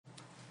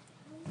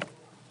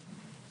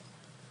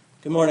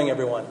Good morning,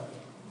 everyone.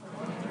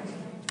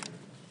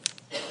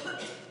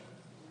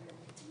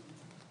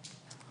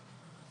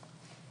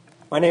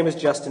 My name is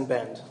Justin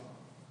Bend,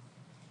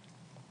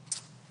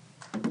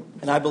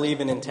 and I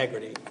believe in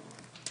integrity.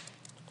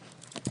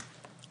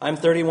 I'm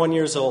 31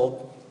 years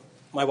old.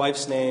 My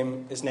wife's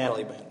name is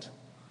Natalie Bend.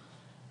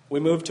 We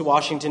moved to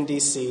Washington,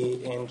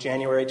 D.C. in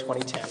January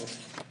 2010.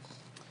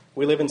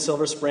 We live in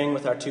Silver Spring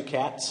with our 2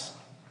 cats.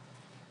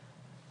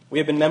 We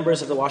have been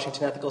members of the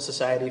Washington Ethical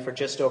Society for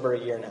just over a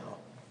year now.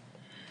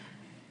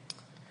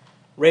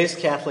 Raised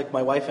Catholic,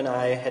 my wife and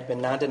I had been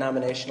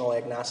non-denominational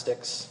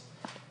agnostics,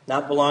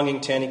 not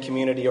belonging to any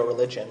community or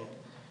religion,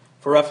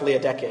 for roughly a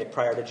decade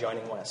prior to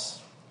joining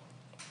WES.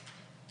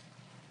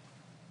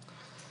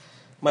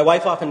 My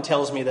wife often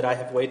tells me that I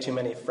have way too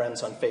many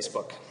friends on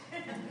Facebook.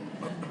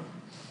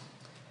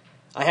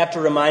 I have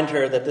to remind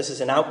her that this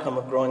is an outcome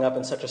of growing up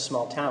in such a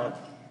small town.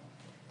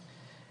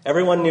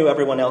 Everyone knew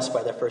everyone else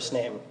by their first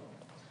name.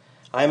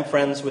 I am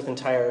friends with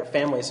entire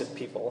families of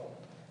people,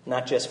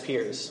 not just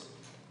peers.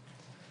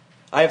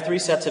 I have 3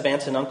 sets of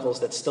aunts and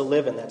uncles that still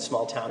live in that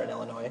small town in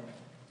Illinois.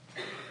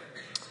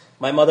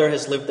 My mother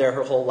has lived there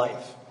her whole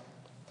life.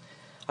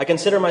 I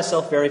consider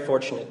myself very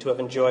fortunate to have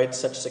enjoyed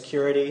such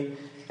security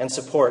and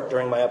support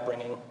during my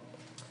upbringing,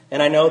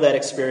 and I know that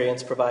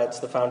experience provides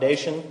the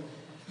foundation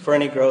for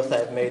any growth I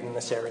have made in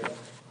this area.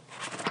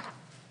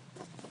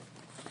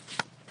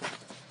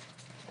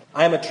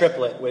 I am a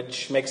triplet,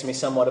 which makes me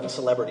somewhat of a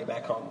celebrity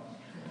back home.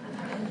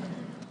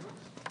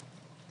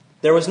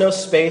 There was no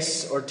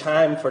space or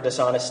time for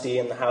dishonesty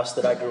in the house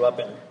that I grew up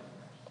in.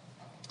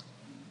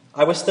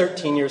 I was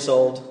 13 years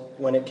old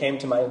when it came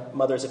to my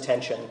mother's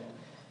attention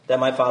that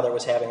my father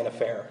was having an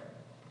affair.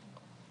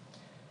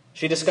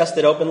 She discussed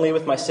it openly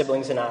with my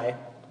siblings and I,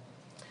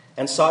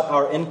 and sought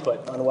our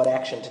input on what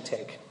action to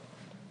take.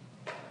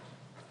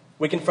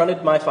 We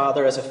confronted my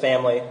father as a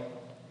family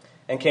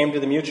and came to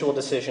the mutual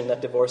decision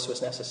that divorce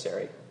was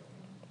necessary.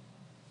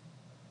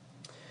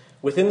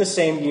 Within the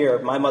same year,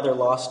 my mother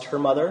lost her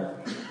mother,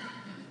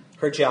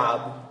 her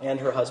job, and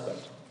her husband.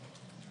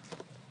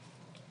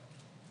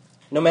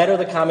 No matter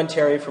the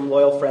commentary from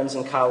loyal friends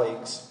and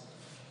colleagues,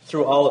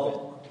 through all of it,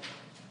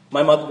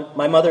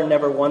 my mother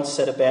never once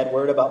said a bad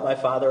word about my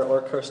father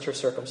or cursed her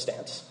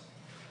circumstance,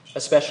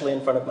 especially in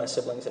front of my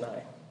siblings and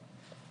I.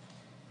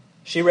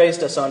 She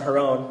raised us on her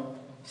own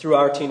through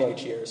our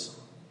teenage years.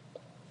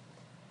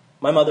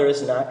 My mother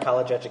is not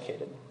college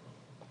educated.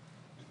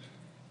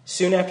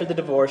 Soon after the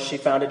divorce, she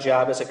found a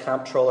job as a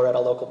comptroller at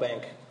a local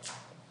bank.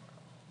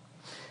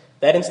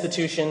 That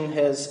institution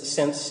has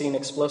since seen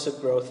explosive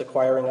growth,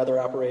 acquiring other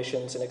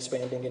operations and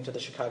expanding into the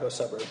Chicago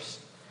suburbs.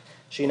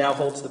 She now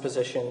holds the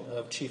position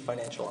of Chief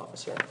Financial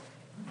Officer.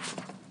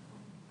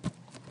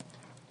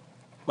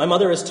 My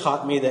mother has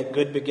taught me that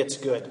good begets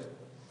good,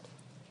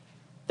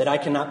 that I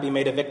cannot be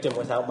made a victim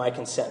without my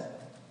consent.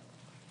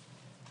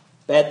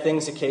 Bad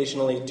things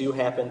occasionally do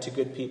happen to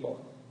good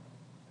people.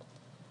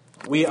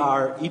 We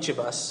are, each of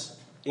us,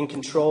 in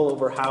control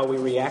over how we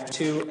react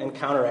to and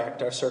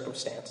counteract our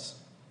circumstance.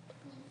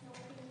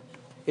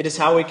 It is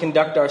how we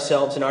conduct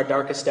ourselves in our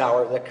darkest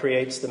hour that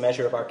creates the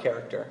measure of our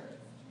character.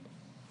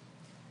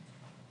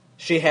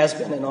 She has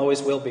been and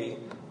always will be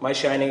my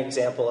shining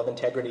example of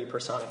integrity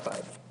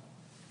personified.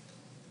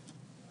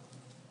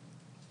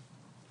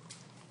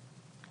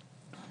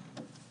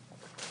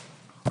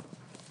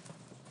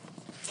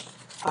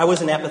 I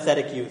was an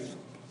apathetic youth.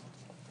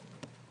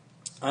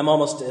 I'm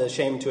almost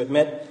ashamed to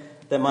admit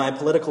that my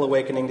political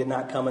awakening did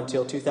not come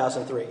until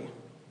 2003.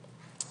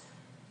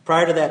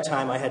 Prior to that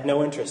time, I had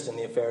no interest in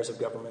the affairs of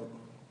government.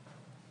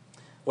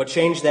 What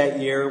changed that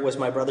year was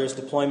my brother's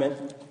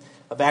deployment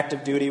of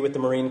active duty with the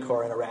Marine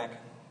Corps in Iraq.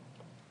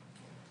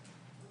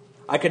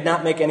 I could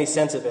not make any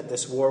sense of it,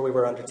 this war we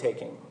were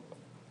undertaking.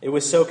 It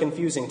was so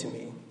confusing to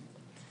me.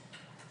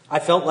 I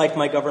felt like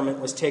my government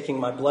was taking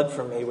my blood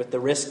from me with the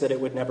risk that it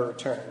would never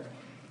return.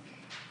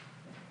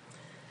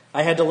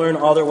 I had to learn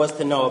all there was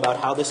to know about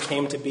how this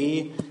came to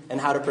be and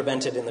how to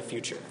prevent it in the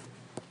future.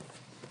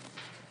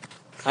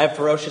 I have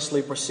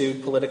ferociously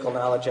pursued political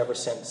knowledge ever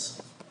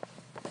since.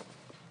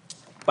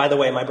 By the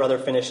way, my brother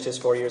finished his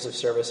 4 years of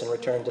service and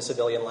returned to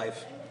civilian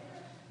life.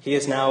 He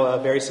is now a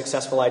very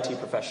successful IT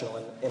professional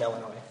in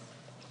Illinois.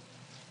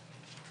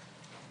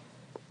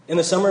 In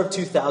the summer of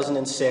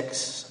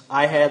 2006,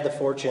 I had the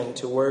fortune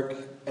to work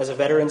as a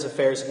Veterans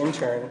Affairs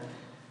intern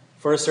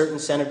for a certain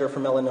senator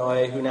from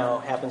Illinois who now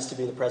happens to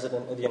be the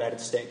President of the United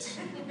States.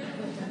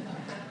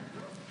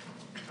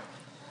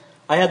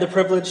 I had the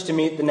privilege to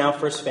meet the now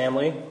First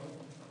Family.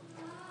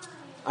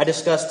 I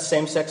discussed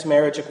same-sex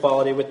marriage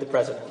equality with the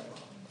President.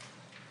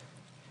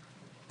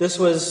 This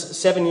was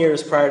 7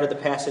 years prior to the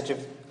passage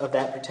of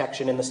that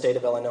protection in the state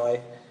of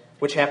Illinois,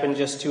 which happened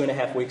just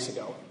 2.5 weeks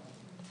ago.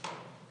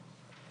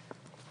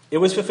 It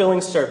was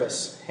fulfilling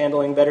service,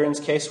 handling veterans'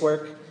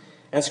 casework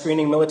and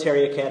screening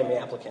military academy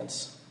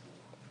applicants.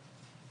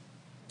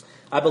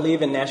 I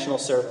believe in national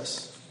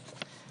service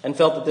and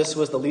felt that this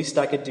was the least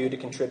I could do to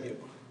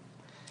contribute.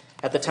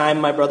 At the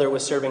time, my brother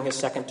was serving his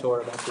second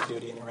tour of active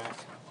duty in Iraq.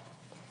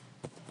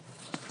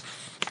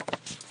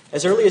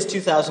 As early as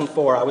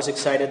 2004, I was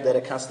excited that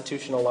a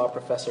constitutional law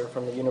professor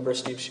from the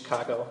University of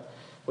Chicago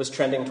was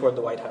trending toward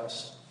the White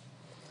House.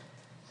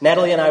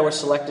 Natalie and I were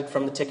selected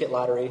from the ticket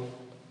lottery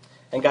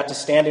and got to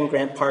stand in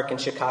Grant Park in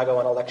Chicago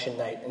on election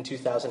night in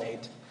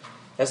 2008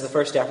 as the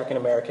first African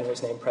American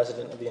was named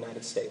President of the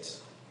United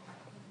States.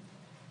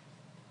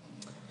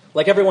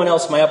 Like everyone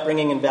else, my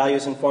upbringing and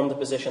values inform the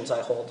positions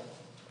I hold.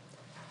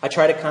 I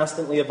try to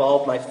constantly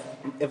evolve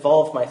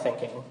my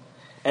thinking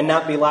and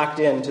not be locked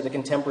into the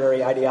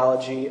contemporary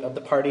ideology of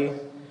the party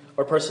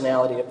or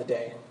personality of the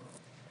day.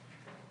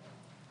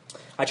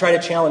 I try to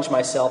challenge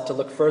myself to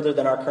look further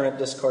than our current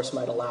discourse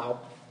might allow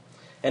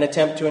and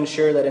attempt to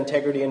ensure that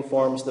integrity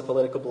informs the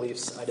political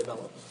beliefs I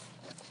develop.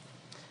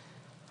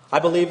 I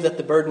believe that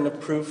the burden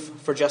of proof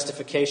for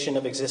justification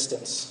of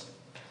existence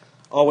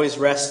always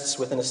rests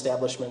with an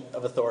establishment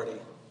of authority.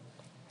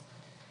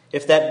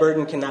 If that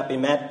burden cannot be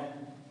met,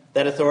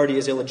 that authority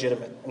is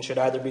illegitimate and should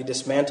either be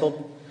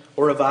dismantled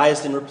or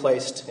revised and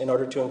replaced in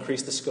order to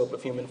increase the scope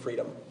of human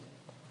freedom.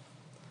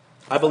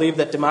 I believe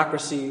that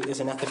democracy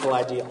is an ethical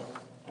ideal,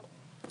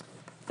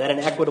 that an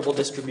equitable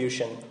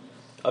distribution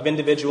of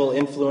individual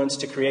influence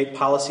to create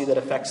policy that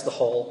affects the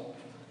whole,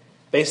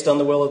 based on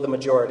the will of the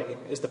majority,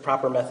 is the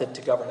proper method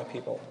to govern a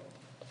people.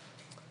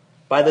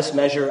 By this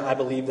measure, I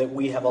believe that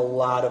we have a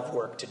lot of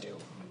work to do.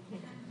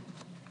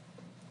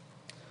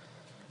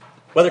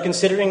 Whether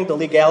considering the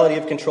legality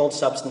of controlled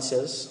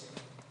substances,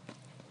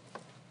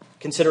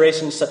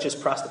 considerations such as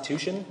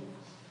prostitution,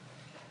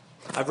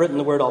 I've written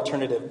the word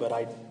alternative, but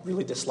I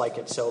really dislike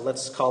it, so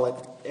let's call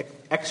it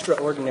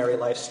extraordinary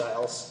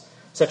lifestyles,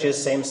 such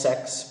as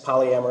same-sex,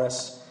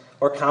 polyamorous,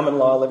 or common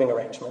law living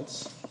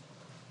arrangements,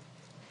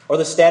 or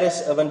the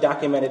status of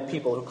undocumented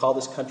people who call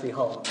this country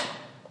home.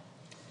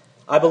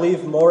 I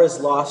believe more is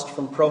lost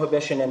from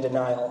prohibition and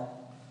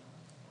denial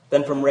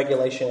than from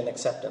regulation and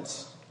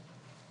acceptance.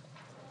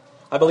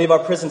 I believe our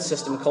prison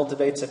system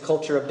cultivates a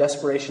culture of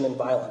desperation and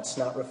violence,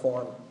 not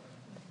reform.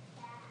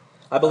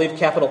 I believe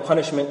capital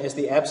punishment is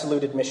the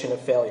absolute admission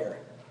of failure,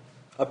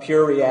 a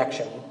pure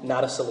reaction,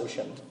 not a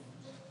solution.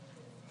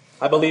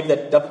 I believe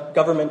that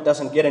government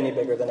doesn't get any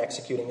bigger than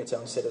executing its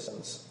own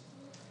citizens.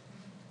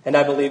 And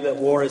I believe that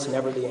war is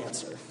never the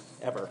answer,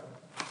 ever.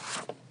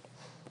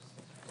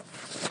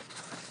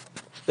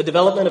 The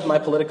development of my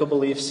political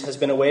beliefs has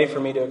been a way for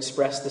me to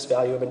express this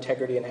value of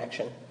integrity in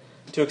action,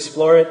 to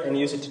explore it and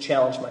use it to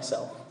challenge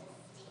myself.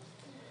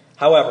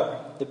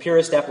 However, the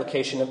purest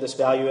application of this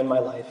value in my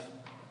life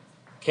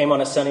came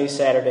on a sunny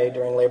Saturday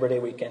during Labor Day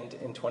weekend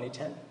in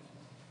 2010.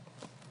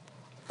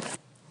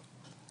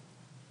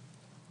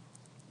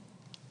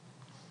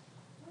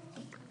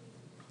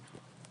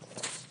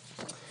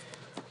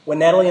 When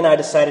Natalie and I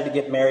decided to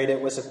get married, it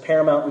was of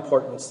paramount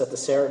importance that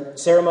the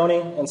ceremony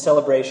and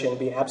celebration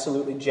be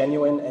absolutely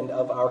genuine and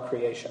of our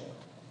creation.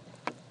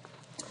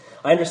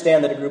 I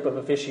understand that a group of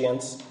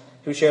officiants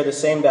who share the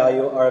same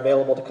value are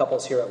available to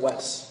couples here at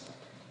Wes.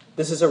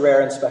 This is a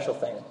rare and special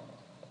thing.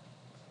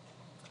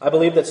 I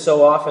believe that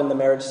so often the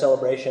marriage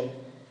celebration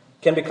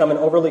can become an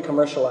overly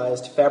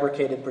commercialized,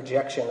 fabricated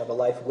projection of a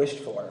life wished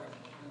for,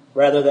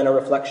 rather than a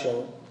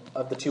reflection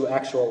of the two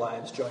actual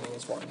lives joining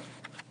as one.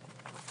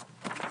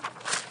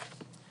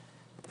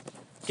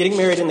 Getting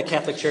married in the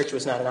Catholic Church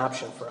was not an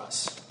option for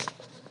us.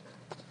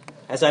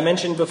 As I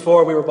mentioned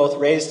before, we were both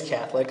raised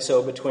Catholic,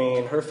 so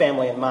between her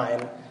family and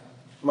mine,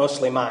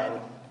 mostly mine,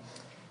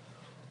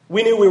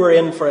 we knew we were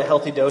in for a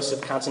healthy dose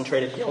of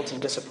concentrated guilt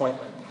and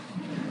disappointment.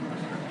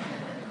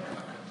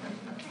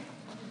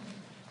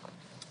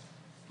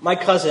 My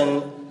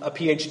cousin, a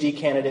PhD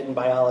candidate in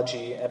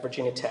biology at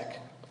Virginia Tech,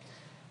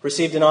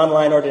 received an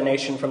online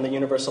ordination from the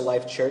Universal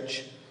Life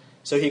Church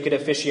so he could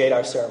officiate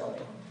our ceremony.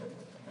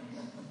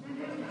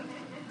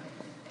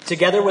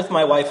 Together with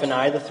my wife and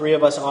I, the three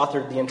of us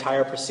authored the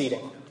entire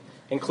proceeding,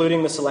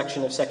 including the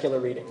selection of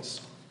secular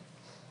readings.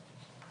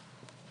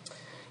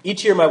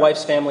 Each year, my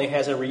wife's family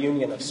has a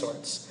reunion of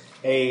sorts,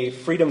 a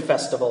freedom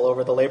festival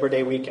over the Labor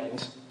Day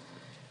weekend,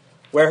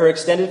 where her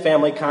extended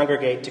family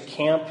congregate to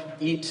camp,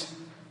 eat,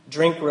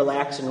 drink,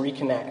 relax, and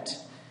reconnect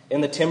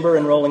in the timber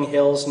and rolling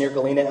hills near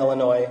Galena,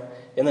 Illinois,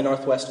 in the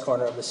northwest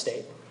corner of the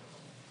state.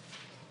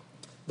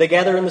 They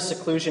gather in the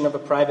seclusion of a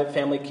private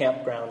family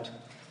campground,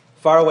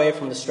 far away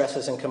from the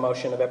stresses and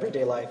commotion of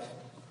everyday life.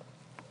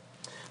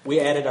 We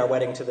added our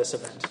wedding to this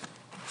event.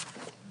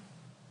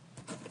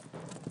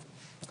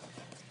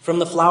 From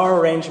the flower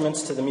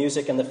arrangements to the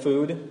music and the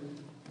food,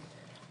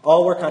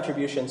 all were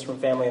contributions from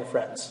family and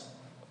friends.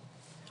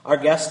 Our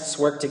guests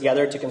worked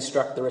together to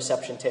construct the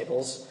reception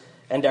tables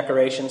and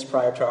decorations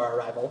prior to our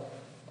arrival.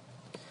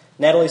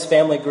 Natalie's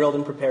family grilled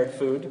and prepared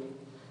food.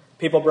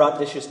 People brought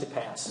dishes to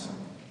pass.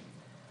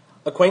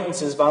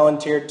 Acquaintances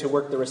volunteered to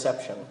work the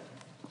reception.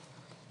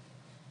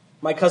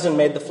 My cousin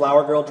made the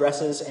flower girl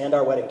dresses and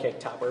our wedding cake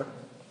topper,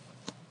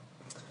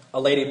 a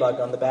ladybug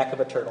on the back of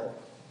a turtle.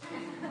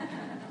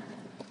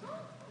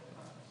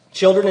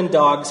 Children and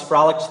dogs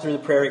frolicked through the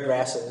prairie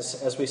grasses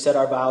as we said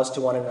our vows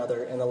to one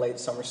another in the late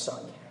summer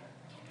sun.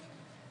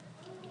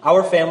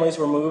 Our families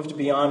were moved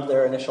beyond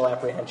their initial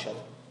apprehension.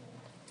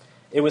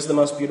 It was the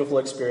most beautiful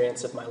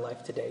experience of my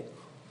life to date.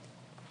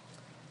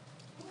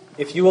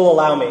 If you will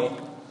allow me,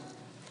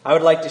 I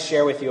would like to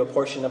share with you a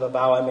portion of a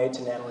vow I made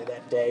to Natalie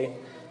that day,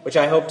 which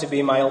I hope to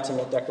be my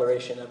ultimate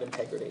declaration of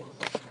integrity.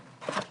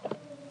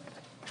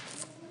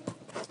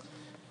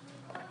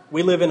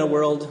 We live in a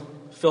world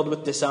filled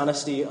with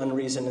dishonesty,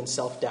 unreason, and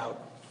self-doubt.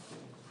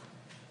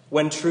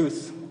 When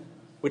truth,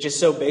 which is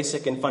so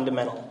basic and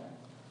fundamental,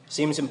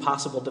 seems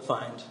impossible to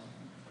find,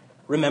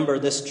 remember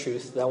this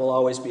truth that will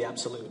always be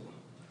absolute.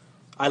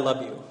 I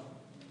love you.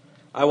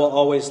 I will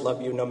always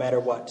love you no matter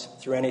what,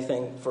 through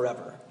anything,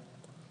 forever.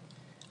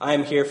 I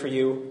am here for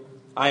you.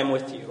 I am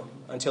with you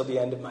until the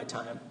end of my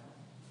time.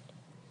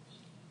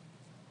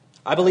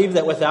 I believe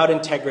that without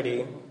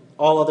integrity,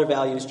 all other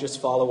values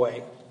just fall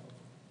away.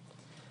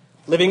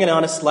 Living an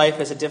honest life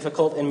is a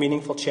difficult and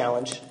meaningful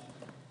challenge.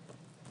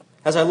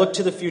 As I look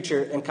to the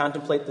future and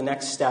contemplate the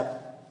next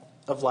step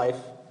of life,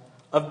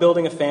 of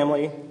building a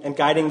family and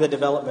guiding the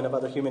development of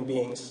other human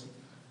beings,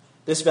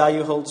 this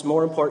value holds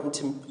more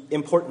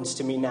importance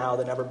to me now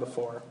than ever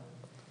before.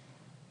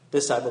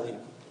 This I believe.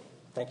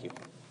 Thank you.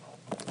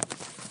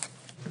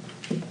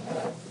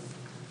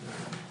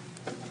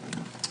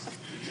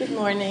 Good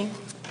morning.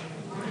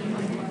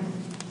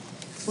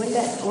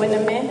 When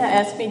Amanda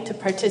asked me to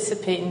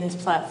participate in this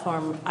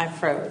platform, I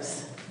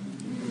froze.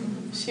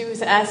 She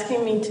was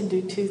asking me to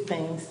do two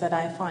things that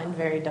I find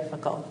very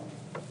difficult: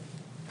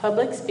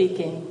 public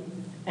speaking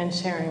and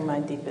sharing my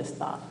deepest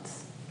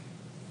thoughts.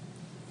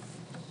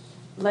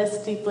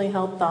 Less deeply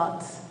held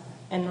thoughts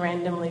and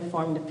randomly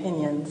formed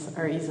opinions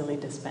are easily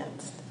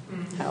dispensed,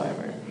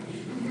 however,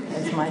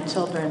 as my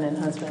children and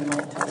husband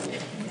might tell you.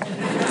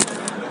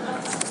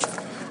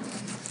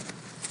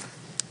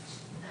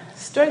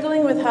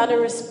 Struggling with how to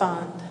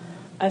respond,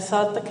 I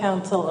sought the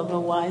counsel of a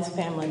wise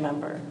family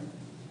member,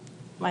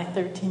 my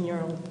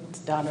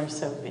 13-year-old daughter,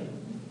 Sophie.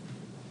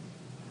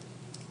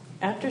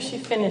 After she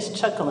finished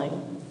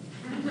chuckling,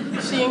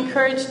 she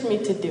encouraged me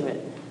to do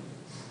it.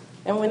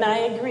 And when I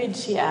agreed,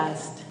 she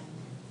asked,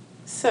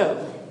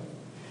 "So,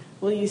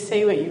 will you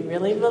say what you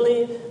really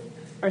believe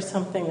or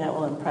something that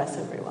will impress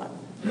everyone?"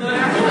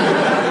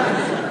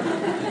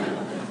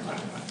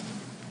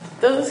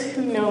 Those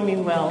who know me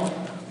well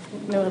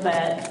know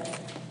that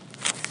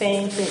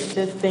saying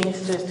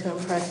things just to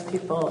impress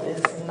people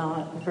is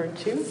not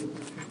virtue.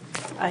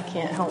 I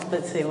can't help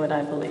but say what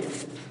I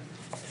believe.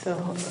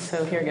 So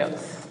here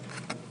goes.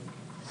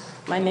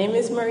 My name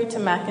is Marita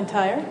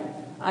McIntyre.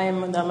 I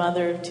am the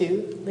mother of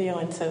two, Leo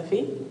and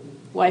Sophie,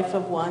 wife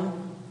of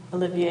one,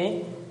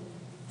 Olivier,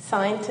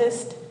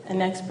 scientist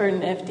and expert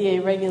in FDA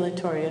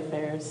regulatory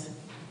affairs,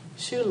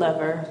 shoe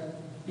lover,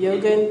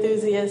 yoga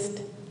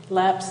enthusiast,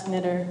 lapse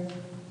knitter,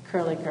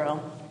 curly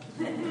girl.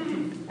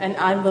 And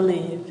I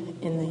believe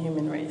in the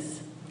human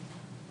race.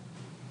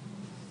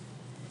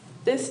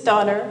 This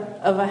daughter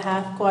of a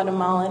half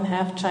Guatemalan,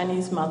 half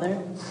Chinese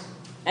mother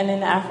and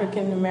an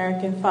African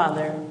American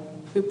father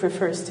who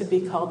prefers to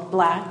be called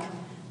black,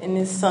 and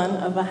is son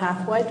of a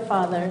half white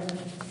father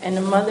and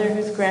a mother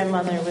whose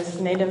grandmother was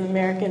a Native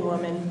American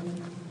woman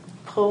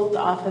pulled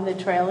off of the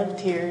Trail of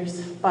Tears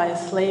by a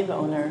slave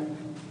owner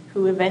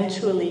who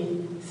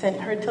eventually sent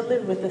her to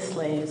live with the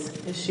slaves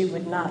as she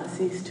would not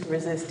cease to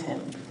resist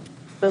him,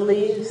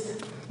 believes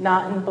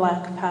not in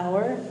black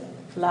power,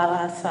 la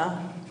raza,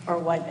 or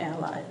white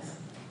allies.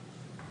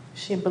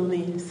 She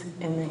believes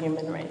in the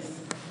human race.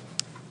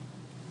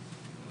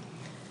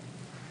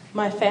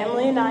 My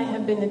family and I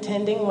have been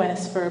attending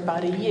West for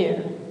about a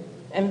year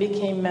and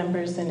became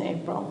members in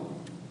April.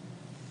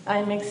 I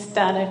am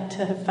ecstatic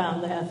to have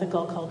found the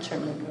ethical culture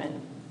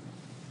movement,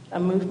 a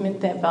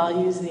movement that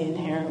values the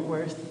inherent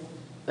worth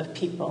of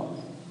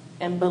people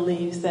and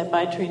believes that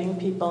by treating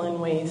people in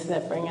ways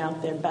that bring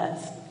out their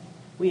best,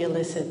 we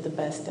elicit the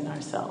best in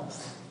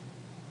ourselves.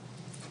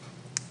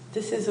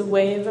 This is a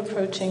way of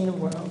approaching the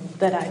world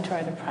that I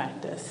try to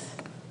practice,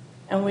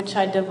 and which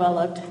I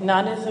developed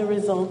not as a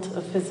result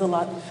of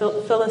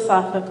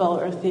philosophical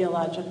or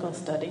theological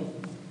study,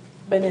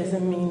 but as a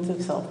means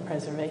of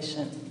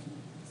self-preservation.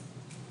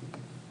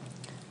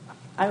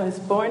 I was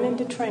born in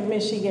Detroit,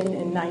 Michigan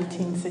in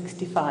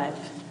 1965.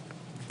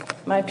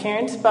 My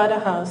parents bought a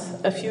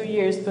house a few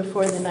years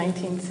before the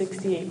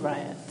 1968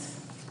 riots.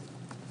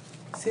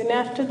 Soon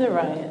after the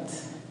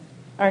riots,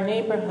 our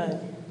neighborhood,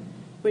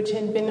 which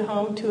had been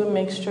home to a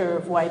mixture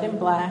of white and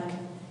black,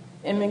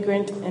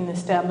 immigrant and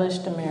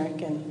established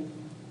American,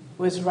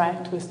 was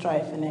racked with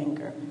strife and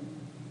anger.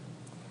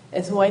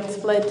 As whites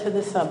fled to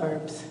the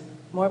suburbs,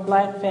 more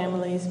black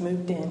families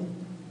moved in,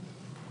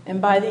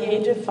 and by the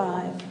age of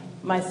 5,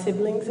 my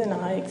siblings and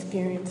I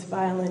experienced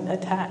violent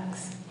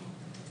attacks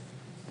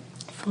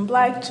from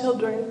black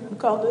children who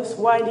called us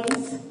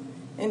whiteys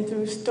and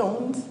threw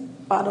stones,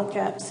 bottle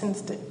caps, and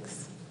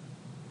sticks.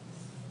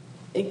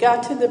 It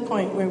got to the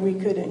point where we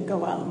couldn't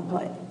go out and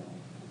play.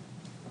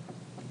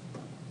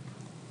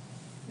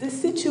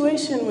 This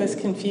situation was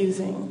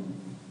confusing,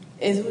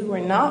 as we were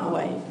not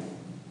white,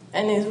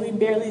 and as we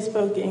barely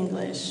spoke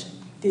English,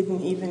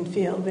 didn't even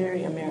feel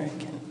very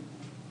American.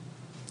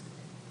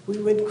 We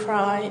would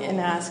cry and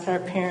ask our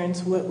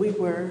parents what we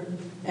were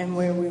and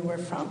where we were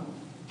from.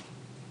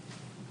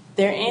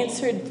 Their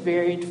answer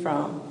varied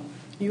from,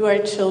 "You are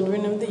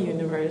children of the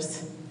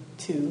universe,"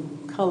 to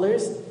color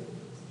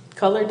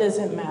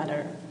doesn't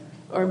matter,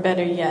 or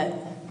better yet,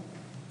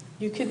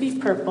 "You could be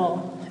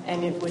purple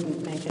and it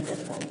wouldn't make a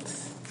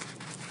difference."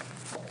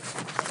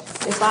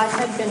 If I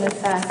had been a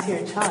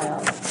sassier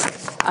child,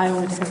 I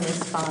would have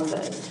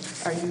responded,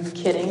 "Are you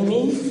kidding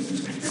me?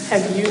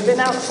 Have you been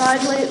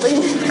outside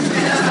lately?"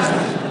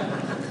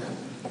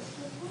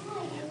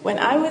 When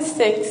I was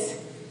 6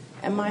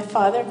 and my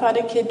father caught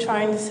a kid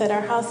trying to set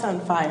our house on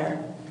fire,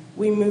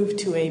 we moved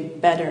to a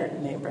better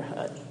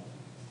neighborhood.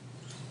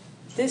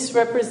 This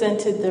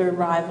represented the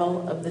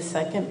arrival of the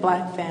second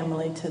black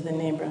family to the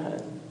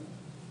neighborhood.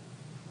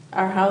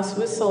 Our house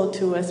was sold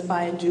to us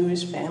by a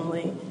Jewish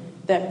family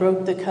that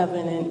broke the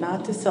covenant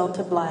not to sell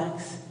to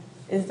blacks,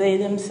 as they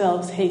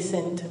themselves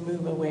hastened to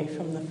move away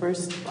from the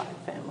first black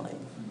family.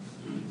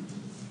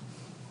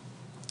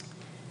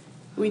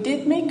 We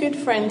did make good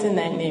friends in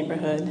that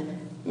neighborhood,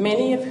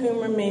 many of whom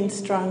remain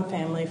strong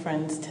family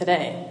friends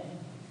today.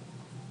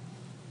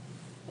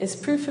 As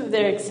proof of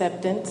their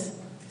acceptance,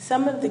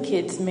 some of the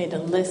kids made a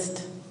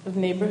list of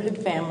neighborhood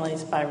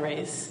families by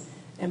race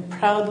and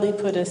proudly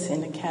put us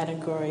in a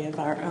category of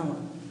our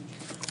own,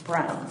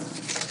 brown.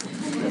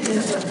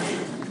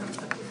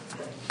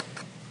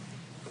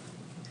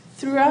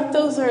 Throughout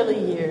those early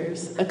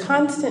years, a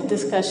constant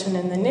discussion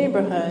in the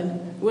neighborhood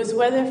was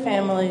whether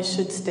families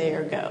should stay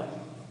or go.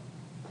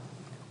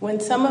 When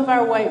some of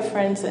our white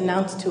friends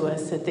announced to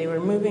us that they were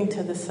moving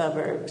to the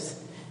suburbs,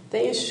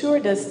 they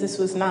assured us this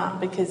was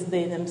not because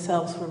they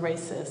themselves were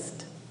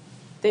racist.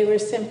 They were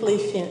simply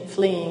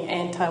fleeing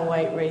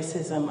anti-white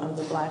racism of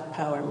the Black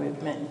Power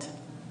movement.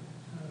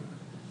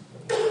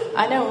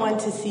 "I don't want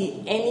to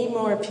see any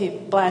more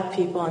black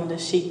people on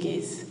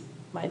dashikis,"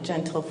 my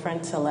gentle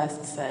friend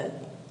Celeste said.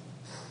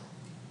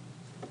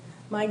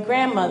 My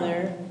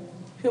grandmother,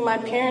 who my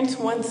parents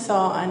once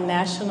saw on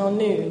national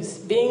news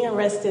being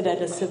arrested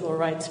at a civil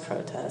rights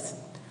protest,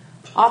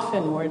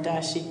 often wore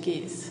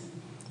dashikis.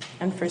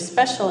 And for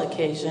special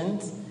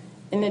occasions,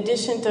 in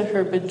addition to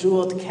her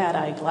bejeweled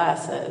cat-eye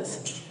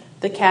glasses,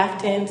 the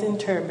caftans and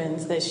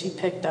turbans that she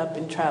picked up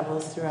in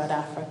travels throughout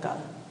Africa.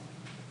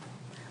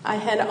 I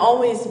had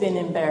always been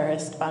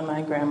embarrassed by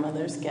my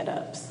grandmother's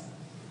get-ups,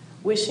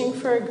 wishing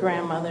for a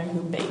grandmother who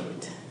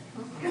baked.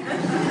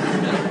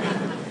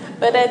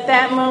 But at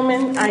that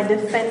moment, I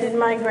defended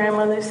my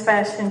grandmother's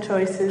fashion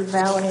choices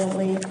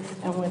valiantly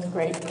and with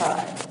great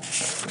pride.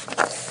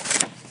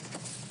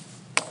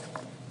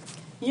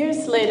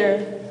 Years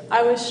later,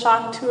 I was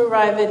shocked to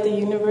arrive at the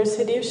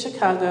University of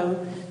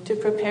Chicago to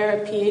prepare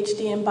a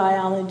PhD in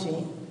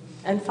biology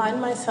and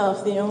find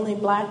myself the only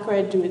black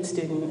graduate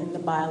student in the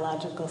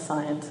biological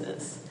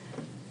sciences,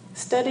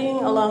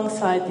 studying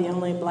alongside the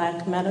only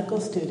black medical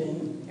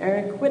student,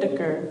 Eric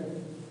Whitaker,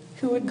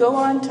 who would go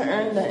on to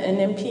earn an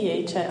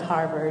MPH at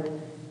Harvard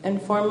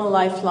and form a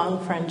lifelong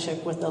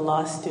friendship with the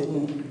law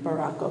student,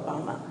 Barack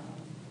Obama.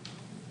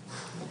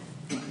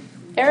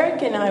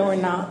 Eric and I were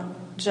not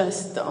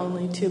just the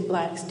only 2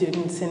 black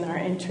students in our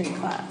entry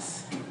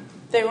class.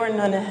 There were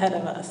none ahead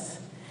of us,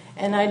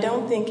 and I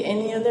don't think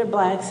any other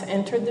blacks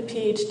entered the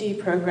PhD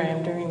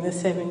program during the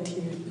 7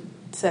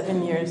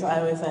 years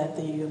I was at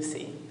the U of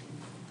C.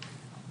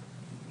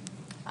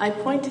 I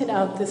pointed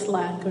out this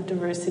lack of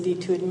diversity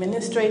to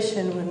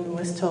administration when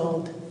was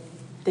told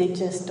they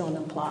just don't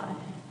apply.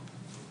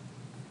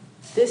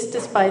 This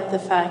despite the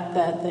fact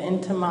that the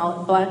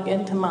black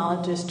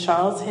entomologist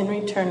Charles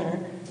Henry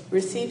Turner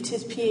received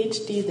his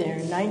PhD there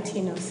in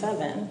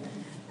 1907,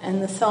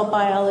 and the cell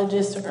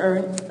biologist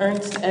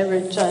Ernst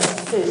Everett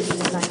Just his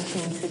in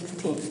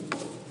 1916.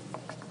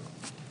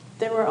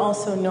 There were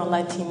also no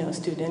Latino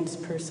students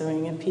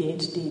pursuing a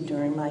PhD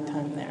during my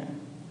time there.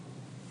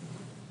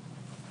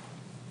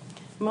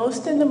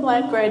 Most of the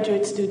black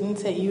graduate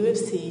students at U of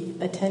C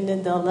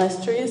attended the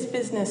illustrious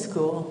business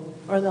school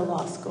or the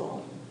law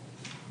school.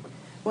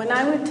 When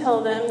I would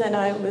tell them that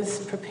I was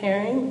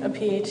preparing a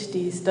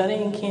PhD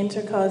studying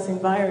cancer-causing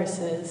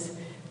viruses,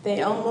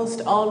 they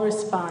almost all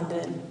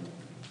responded,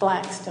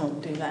 "Blacks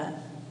don't do that."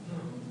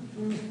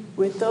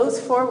 With those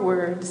 4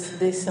 words,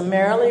 they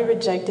summarily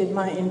rejected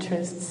my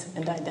interests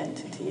and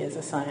identity as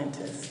a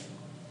scientist.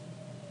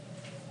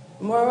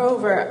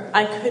 Moreover,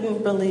 I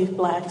couldn't believe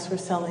blacks were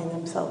selling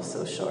themselves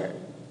so short.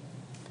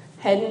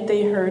 Hadn't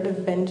they heard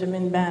of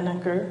Benjamin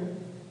Banneker,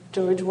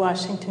 George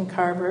Washington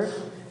Carver,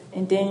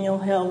 and Daniel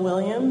Hale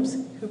Williams,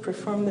 who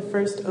performed the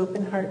first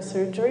open heart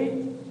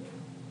surgery?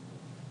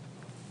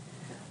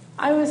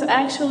 I was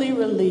actually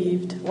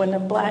relieved when a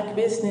black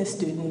business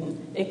student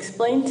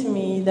explained to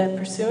me that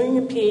pursuing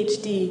a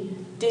PhD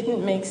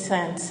didn't make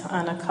sense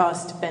on a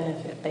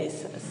cost-benefit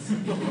basis.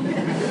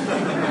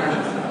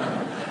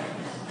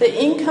 The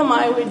income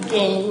I would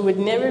gain would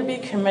never be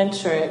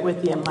commensurate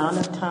with the amount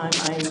of time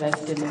I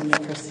invested in the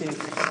pursuit.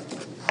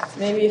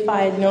 Maybe if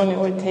I had known it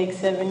would take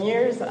 7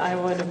 years, I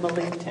would have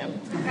believed him.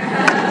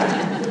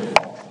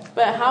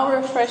 but how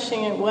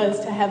refreshing it was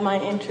to have my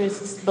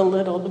interests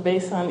belittled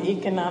based on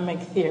economic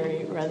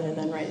theory rather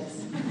than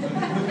race.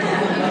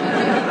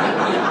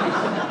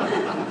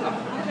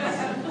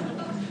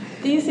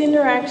 These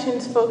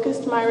interactions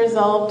focused my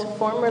resolve to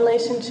form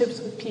relationships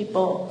with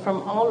people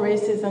from all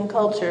races and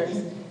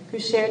cultures who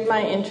shared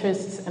my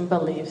interests and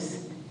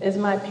beliefs, as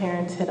my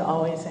parents had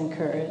always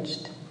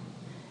encouraged.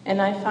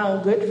 And I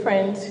found good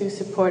friends who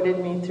supported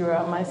me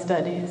throughout my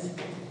studies,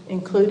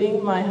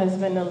 including my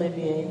husband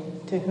Olivier,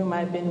 to whom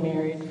I've been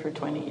married for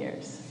 20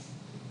 years.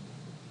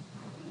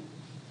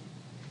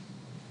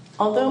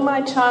 Although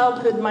my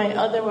childhood might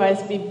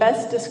otherwise be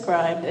best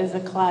described as a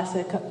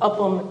classic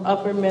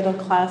upper middle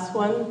class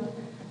one,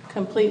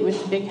 complete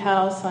with big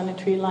house on a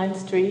tree-lined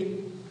street,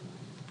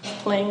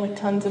 playing with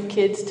tons of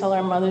kids till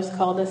our mothers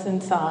called us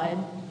inside,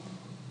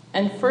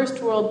 and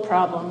first world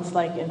problems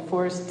like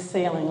enforced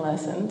sailing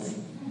lessons,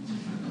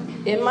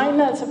 it might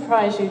not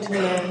surprise you to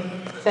learn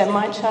that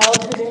my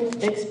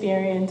childhood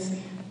experience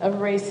of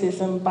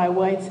racism by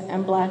whites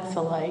and blacks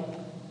alike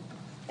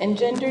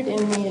engendered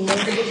in me a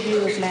negative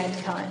view of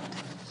mankind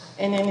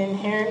and an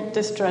inherent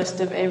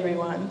distrust of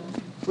everyone,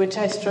 which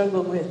I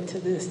struggle with to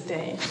this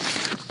day.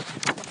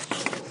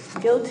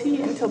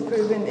 Guilty until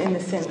proven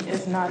innocent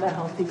is not a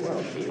healthy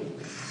worldview.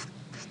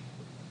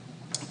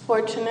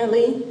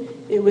 Fortunately,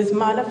 it was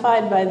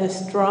modified by the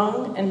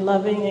strong and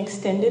loving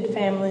extended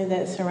family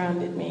that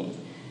surrounded me,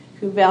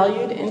 who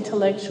valued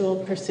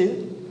intellectual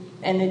pursuit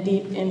and a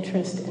deep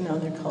interest in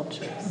other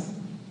cultures.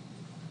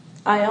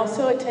 I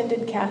also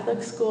attended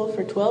Catholic school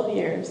for 12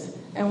 years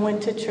and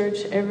went to church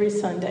every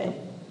Sunday,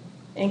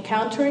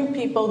 encountering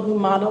people who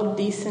modeled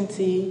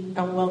decency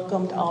and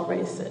welcomed all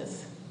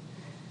races.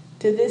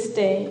 To this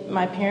day,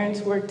 my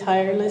parents work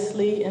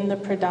tirelessly in the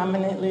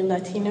predominantly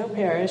Latino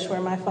parish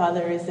where my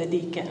father is a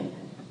deacon,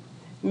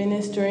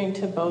 ministering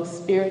to both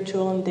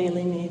spiritual and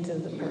daily needs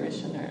of the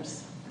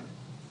parishioners.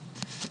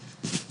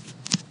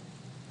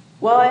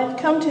 While I've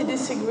come to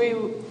disagree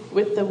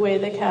with the way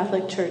the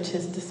Catholic Church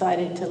has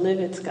decided to live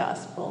its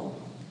gospel,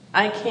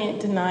 I can't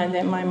deny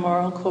that my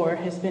moral core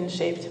has been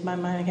shaped by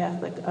my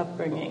Catholic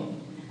upbringing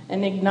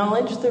and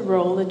acknowledge the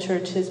role the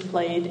Church has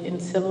played in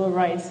civil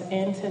rights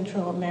and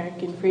Central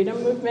American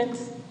freedom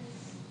movements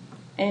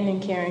and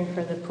in caring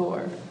for the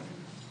poor.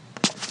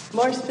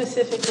 More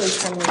specifically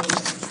for me,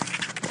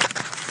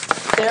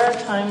 there are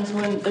times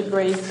when the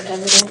grace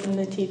evident in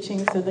the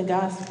teachings of the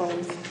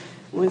Gospels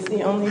was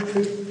the only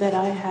proof that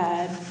I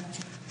had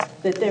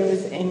that there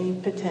was any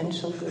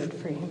potential good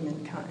for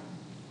humankind.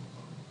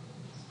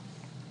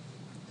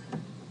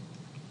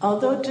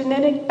 Although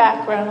genetic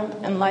background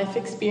and life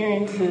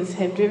experiences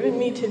have driven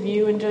me to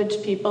view and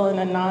judge people in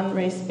a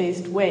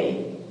non-race-based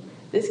way,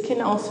 this can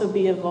also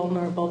be a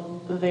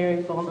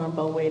very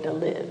vulnerable way to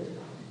live,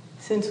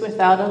 since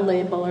without a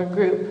label or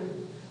group,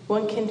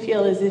 one can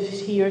feel as if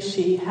he or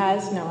she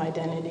has no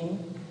identity,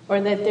 or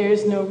that there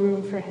is no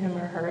room for him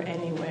or her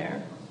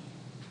anywhere.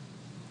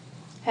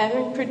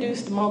 Having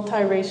produced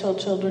multiracial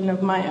children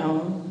of my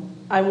own,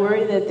 I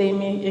worry that they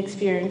may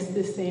experience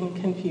the same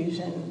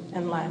confusion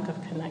and lack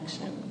of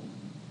connection.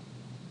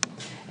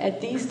 At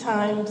these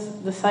times,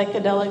 the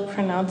psychedelic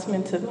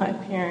pronouncements of my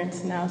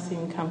parents now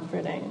seem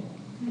comforting.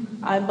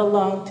 I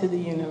belong to the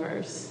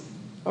universe,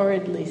 or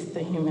at least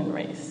the human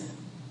race.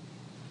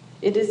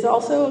 It is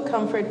also a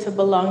comfort to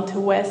belong to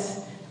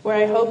Wes, where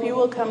I hope you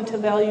will come to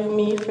value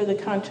me for the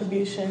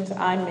contributions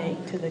I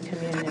make to the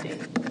community.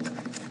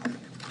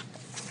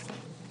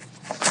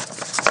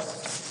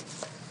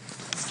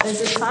 As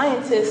a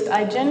scientist,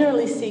 I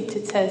generally seek to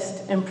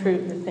test and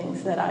prove the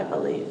things that I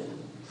believe.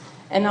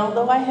 And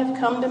although I have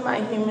come to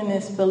my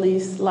humanist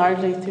beliefs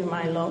largely through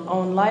my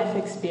own life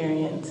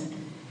experience,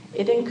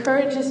 it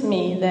encourages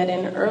me that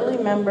an early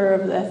member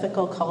of the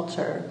ethical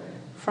culture,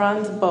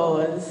 Franz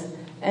Boas,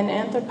 an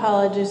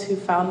anthropologist who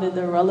founded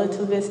the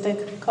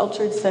relativistic,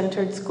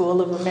 culture-centered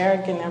School of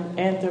American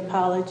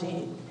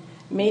Anthropology,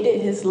 made it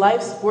his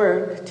life's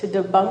work to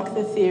debunk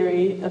the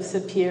theory of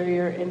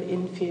superior and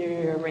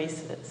inferior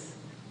races,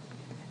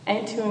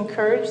 and to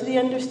encourage the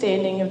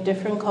understanding of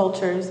different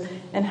cultures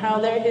and how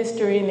their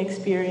history and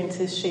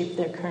experiences shape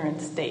their current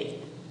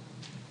state,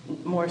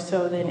 more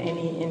so than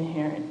any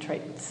inherent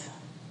traits.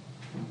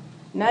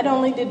 Not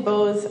only did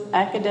Boas'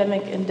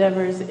 academic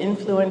endeavors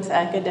influence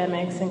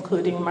academics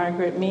including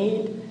Margaret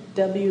Mead,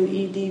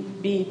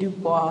 W.E.B. Du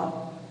Bois,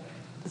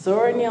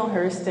 Zora Neale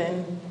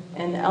Hurston,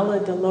 and Ella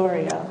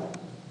Deloria,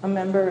 a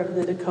member of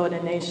the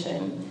Dakota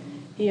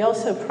Nation, he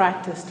also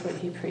practiced what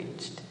he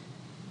preached,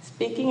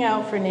 speaking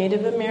out for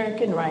Native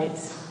American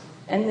rights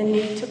and the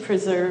need to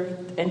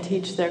preserve and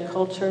teach their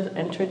culture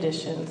and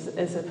traditions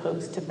as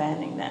opposed to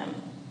banning them.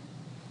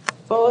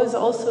 Boas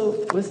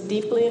also was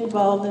deeply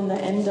involved in the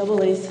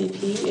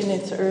NAACP in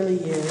its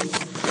early years,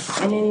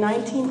 and in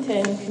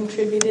 1910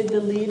 contributed the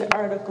lead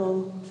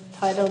article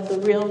titled The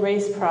Real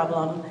Race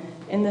Problem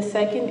in the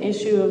second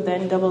issue of the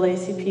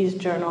NAACP's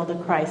journal, The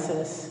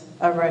Crisis,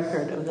 a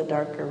record of the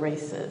darker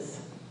races.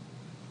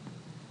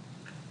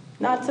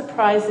 Not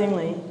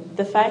surprisingly,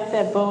 the fact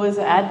that Boas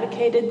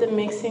advocated the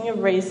mixing of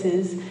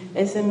races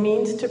as a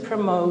means to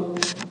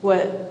promote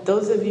what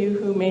those of you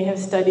who may have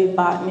studied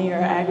botany or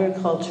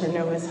agriculture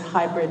know as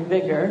hybrid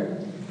vigor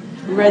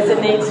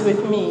resonates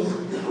with me,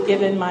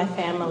 given my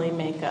family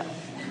makeup.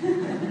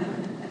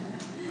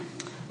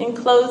 In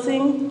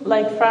closing,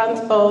 like Franz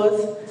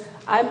Boas,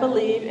 I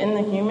believe in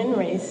the human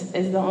race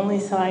as the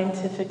only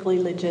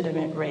scientifically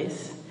legitimate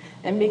race,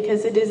 and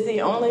because it is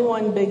the only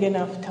one big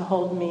enough to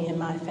hold me and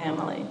my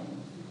family.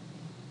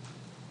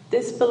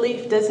 This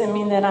belief doesn't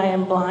mean that I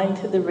am blind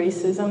to the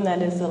racism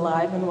that is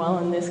alive and well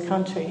in this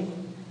country,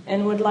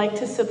 and would like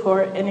to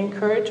support and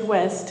encourage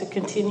Wes to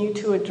continue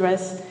to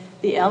address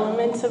the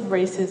elements of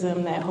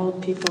racism that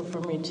hold people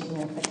from reaching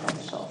their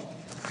potential.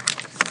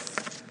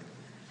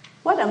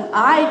 What am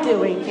I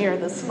doing here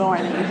this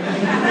morning?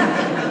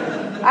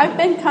 I've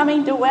been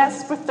coming to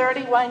Wes for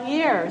 31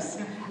 years.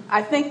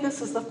 I think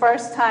this is the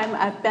first time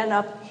I've been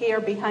up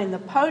here behind the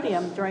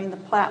podium during the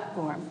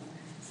platform.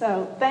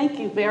 So thank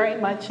you very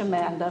much,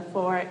 Amanda,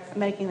 for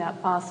making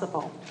that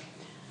possible.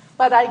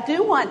 But I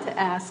do want to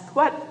ask,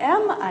 what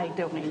am I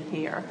doing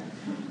here?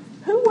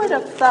 Who would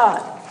have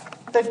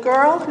thought the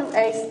girl who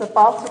aced the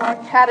Baltimore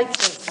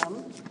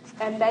Catechism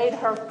and made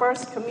her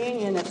first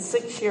communion at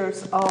 6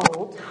 years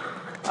old?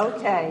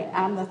 Okay,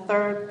 I'm the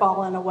third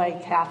fallen away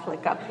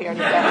Catholic up here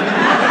today.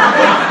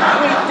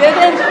 We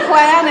didn't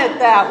plan it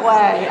that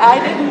way. I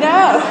didn't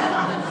know.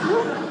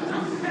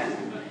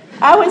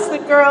 I was the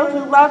girl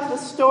who loved the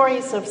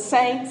stories of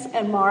saints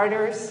and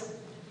martyrs,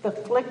 the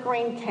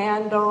flickering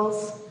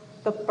candles,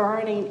 the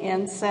burning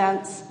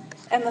incense,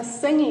 and the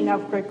singing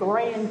of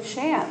Gregorian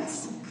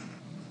chants.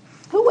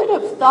 Who would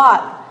have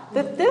thought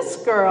that this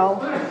girl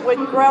would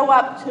grow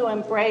up to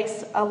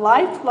embrace a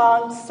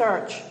lifelong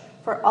search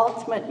for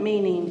ultimate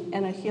meaning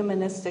in a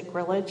humanistic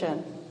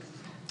religion?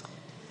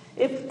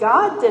 If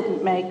God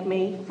didn't make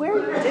me,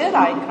 where did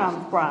I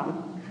come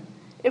from?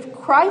 If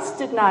Christ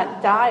did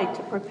not die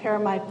to prepare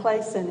my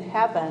place in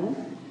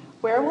heaven,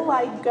 where will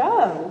I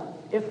go,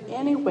 if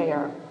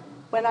anywhere,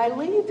 when I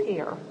leave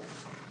here?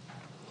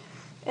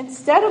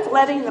 Instead of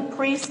letting the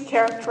priest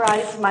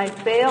characterize my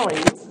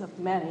failings, of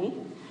many,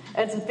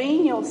 as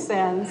venial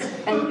sins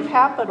and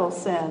capital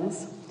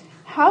sins,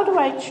 how do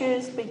I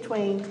choose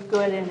between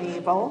good and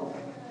evil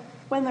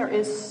when there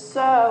is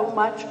so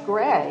much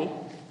gray?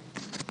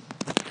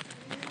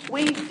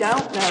 We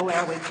don't know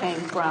where we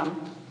came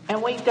from,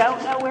 and we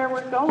don't know where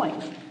we're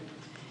going.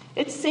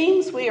 It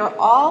seems we are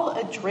all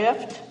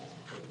adrift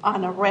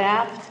on a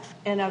raft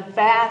in a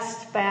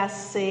vast,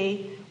 vast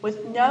sea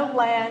with no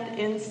land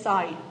in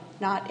sight,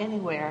 not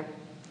anywhere.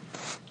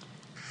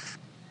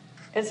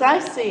 As I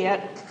see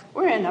it,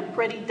 we're in a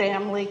pretty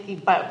damn leaky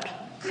boat.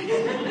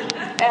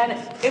 And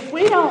if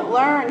we don't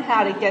learn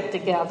how to get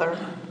together,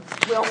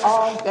 we'll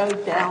all go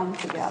down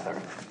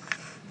together.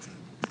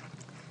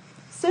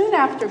 Soon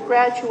after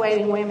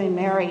graduating William &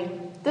 Mary,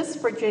 this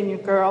Virginia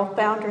girl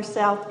found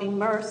herself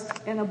immersed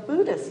in a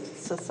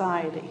Buddhist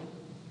society.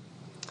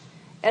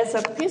 As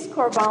a Peace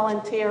Corps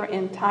volunteer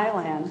in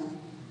Thailand,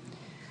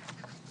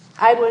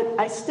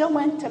 I still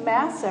went to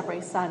Mass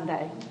every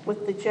Sunday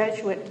with the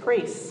Jesuit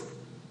priests.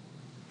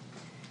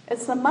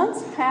 As the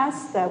months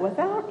passed, though,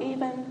 without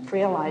even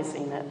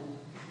realizing it,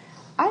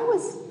 I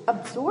was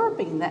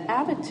absorbing the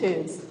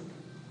attitudes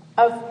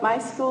of my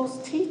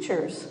school's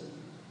teachers,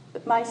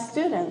 my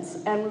students,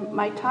 and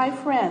my Thai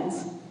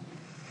friends.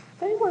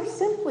 They were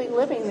simply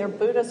living their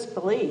Buddhist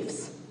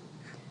beliefs.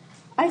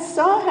 I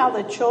saw how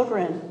the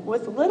children,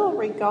 with little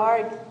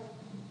regard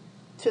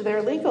to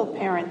their legal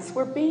parents,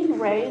 were being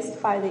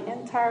raised by the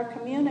entire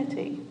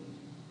community.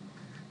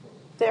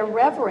 Their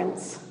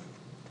reverence,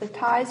 the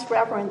Thais'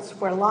 reverence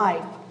for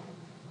life,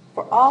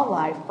 for all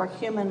life, for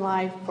human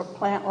life, for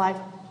plant life,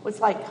 was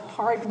like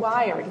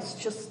hardwired. It's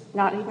just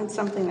not even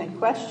something they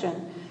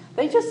questioned.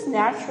 They just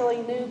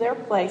naturally knew their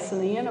place in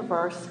the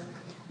universe,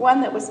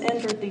 one that was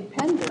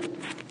interdependent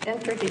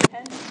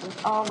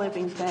with all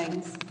living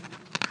things.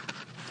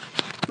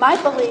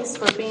 My beliefs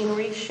were being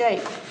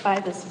reshaped by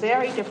this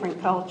very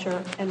different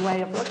culture and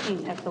way of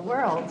looking at the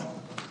world.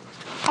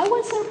 I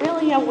wasn't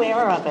really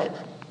aware of it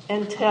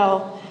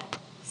until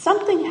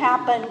something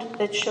happened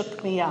that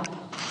shook me up.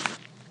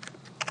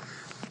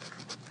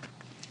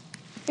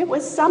 It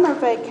was summer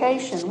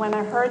vacation when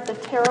I heard the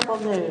terrible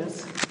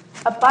news.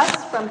 A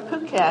bus from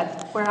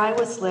Phuket, where I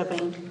was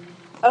living,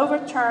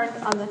 overturned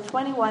on the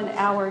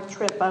 21-hour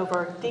trip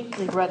over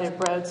deeply rutted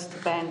roads to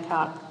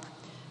Bangkok.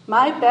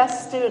 My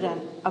best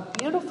student, a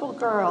beautiful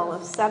girl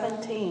of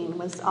 17,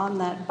 was on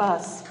that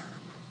bus.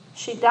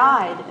 She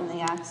died in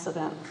the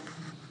accident.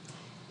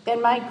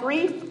 In my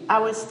grief, I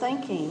was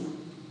thinking,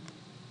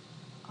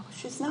 oh,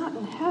 she's not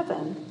in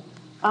heaven.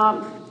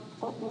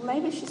 Well,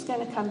 maybe she's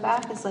going to come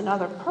back as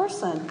another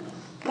person.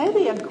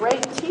 Maybe a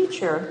great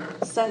teacher,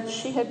 since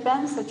she had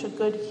been such a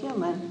good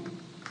human.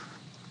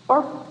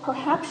 Or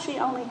perhaps she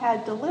only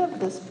had to live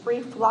this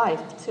brief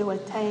life to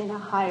attain a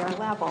higher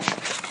level.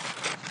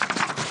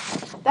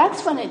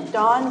 That's when it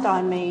dawned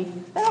on me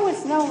that I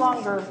was no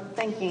longer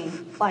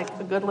thinking like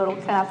a good little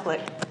Catholic.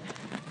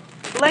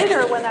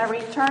 Later, when I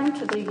returned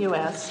to the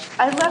U.S.,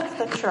 I left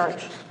the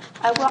church.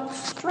 I walked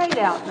straight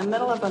out in the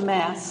middle of a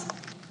Mass.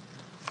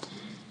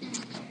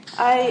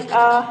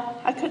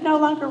 I could no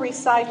longer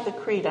recite the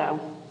Credo.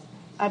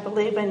 I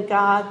believe in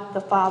God, the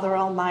Father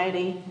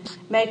Almighty,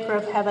 maker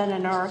of heaven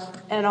and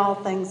earth, and all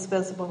things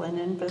visible and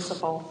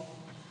invisible.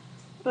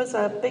 It was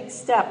a big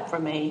step for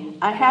me.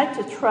 I had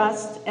to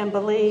trust and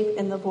believe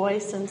in the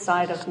voice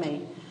inside of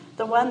me,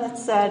 the one that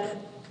said,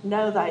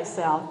 know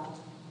thyself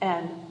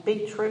and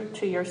be true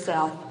to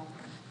yourself.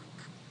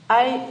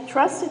 I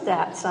trusted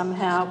that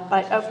somehow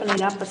by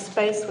opening up a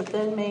space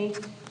within me.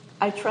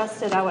 I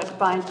trusted I would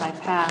find my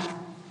path.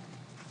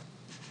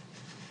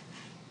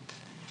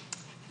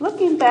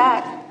 Looking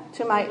back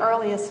to my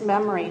earliest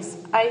memories,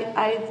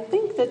 I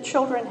think that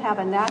children have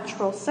a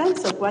natural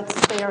sense of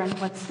what's there and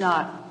what's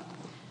not.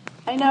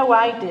 I know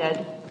I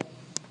did.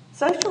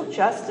 Social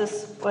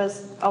justice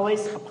was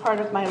always a part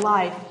of my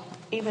life,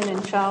 even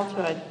in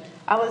childhood.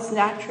 I was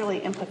naturally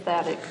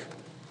empathetic.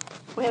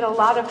 We had a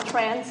lot of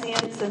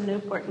transients in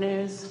Newport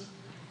News,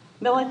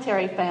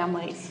 military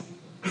families.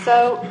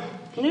 So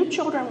new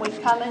children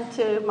would come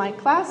into my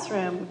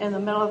classroom in the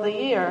middle of the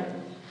year.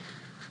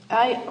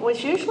 I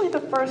was usually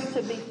the first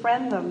to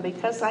befriend them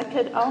because I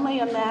could only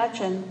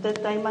imagine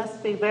that they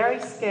must be very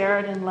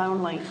scared and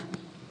lonely.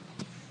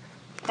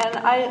 And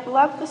I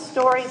love the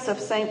stories of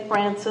St.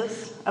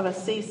 Francis of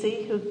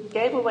Assisi, who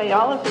gave away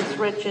all of his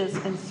riches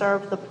and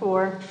served the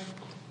poor.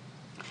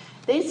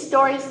 These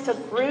stories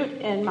took root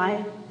in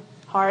my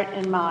heart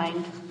and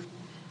mind.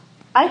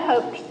 I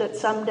hoped that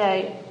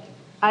someday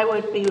I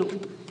would be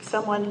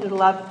someone who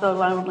loved the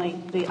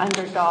lonely, the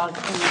underdog,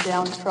 and the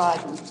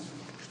downtrodden.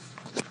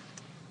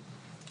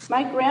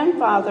 My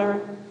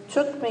grandfather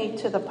took me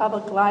to the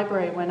public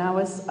library when I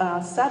was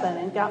 7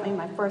 and got me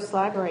my first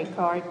library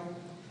card.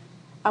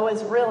 I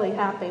was really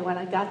happy when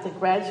I got to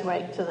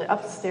graduate to the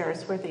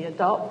upstairs where the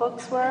adult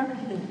books were.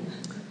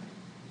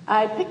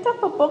 I picked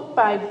up a book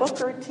by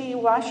Booker T.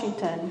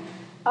 Washington,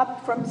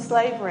 Up from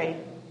Slavery.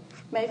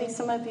 Maybe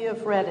some of you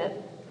have read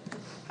it.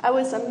 I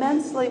was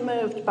immensely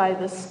moved by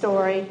this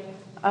story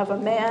of a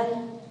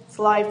man's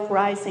life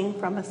rising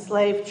from a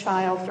slave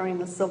child during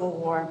the Civil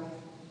War.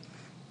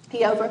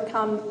 He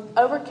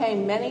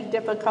overcame many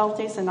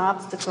difficulties and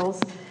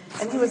obstacles,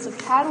 and he was a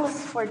catalyst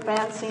for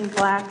advancing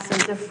blacks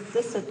and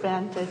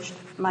disadvantaged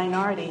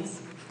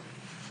minorities.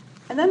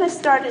 And then I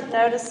started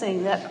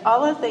noticing that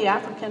all of the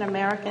African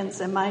Americans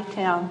in my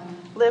town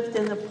lived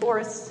in the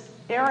poorest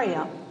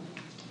area,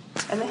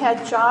 and they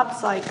had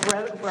jobs like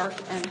road work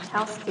and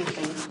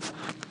housekeeping.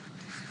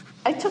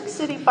 I took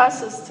city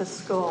buses to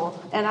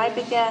school, and I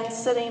began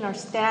sitting or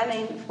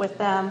standing with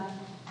them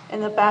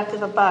in the back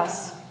of the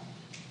bus,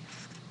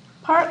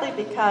 partly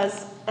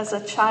because as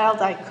a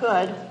child I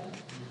could,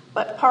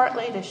 but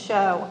partly to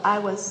show I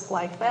was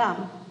like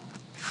them.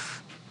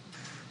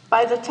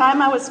 By the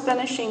time I was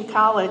finishing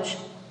college,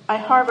 I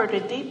harbored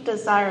a deep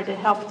desire to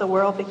help the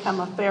world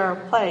become a fairer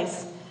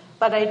place,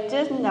 but I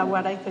didn't know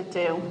what I could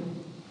do.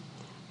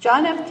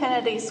 John F.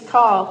 Kennedy's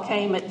call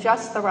came at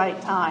just the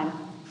right time.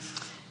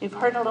 You've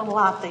heard a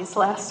lot these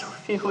last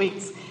few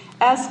weeks.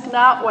 Ask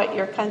not what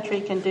your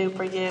country can do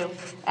for you.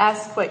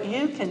 Ask what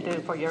you can do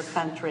for your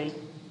country.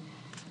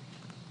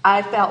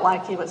 I felt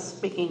like he was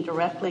speaking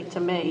directly to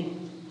me.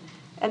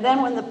 And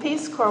then when the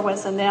Peace Corps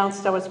was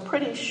announced, I was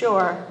pretty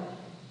sure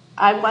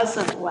I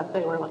wasn't what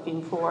they were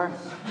looking for.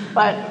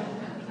 But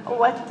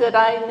what did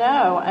I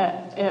know?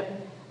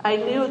 I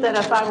knew that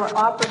if I were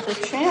offered the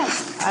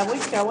chance, I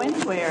would go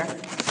anywhere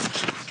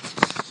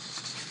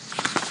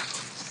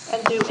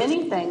and do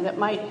anything that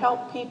might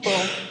help people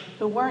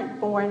who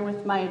weren't born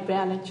with my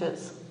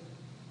advantages.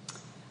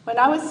 When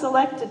I was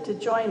selected to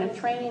join a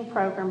training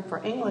program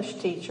for English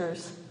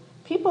teachers,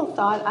 people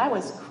thought I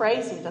was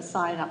crazy to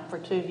sign up for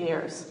 2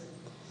 years.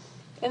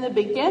 In the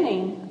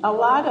beginning, a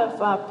lot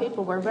of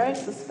people were very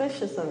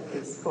suspicious of the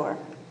Peace Corps.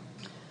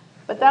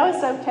 But that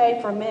was okay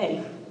for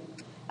me.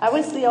 I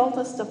was the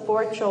oldest of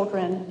 4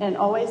 children and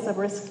always a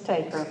risk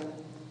taker,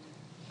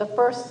 the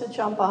first to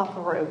jump off a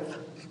roof.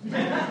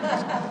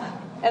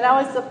 And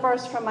I was the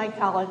first from my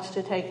college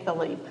to take the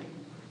leap.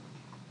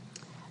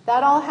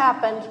 That all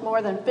happened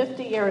more than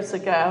 50 years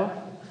ago,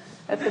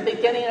 at the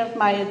beginning of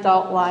my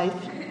adult life.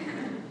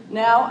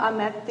 Now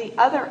I'm at the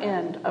other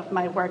end of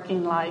my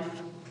working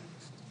life.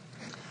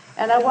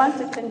 And I want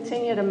to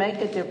continue to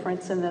make a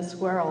difference in this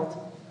world.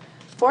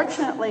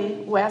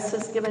 Fortunately, Wes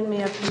has given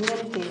me a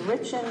community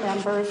rich in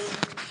members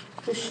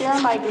who share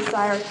my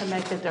desire to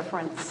make a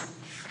difference.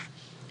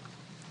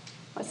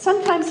 But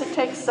sometimes it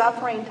takes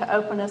suffering to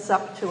open us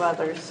up to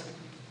others.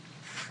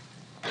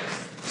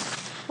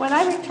 When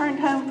I returned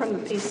home from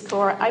the Peace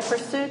Corps, I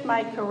pursued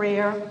my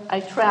career, I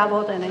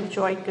traveled, and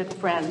enjoyed good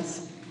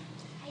friends.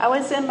 I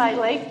was in my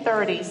late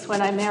 30s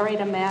when I married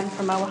a man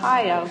from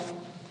Ohio,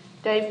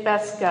 Dave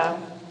Besco.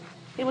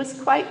 He was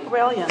quite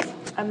brilliant,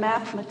 a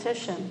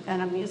mathematician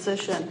and a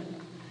musician.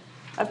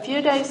 A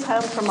few days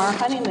home from our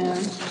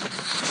honeymoon,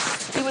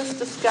 he was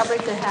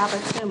discovered to have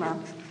a tumor.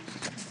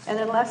 And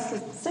in less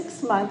than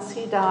 6 months,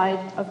 he died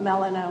of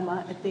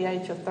melanoma at the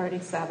age of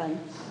 37.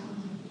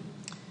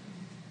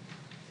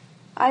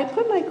 I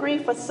put my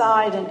grief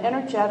aside and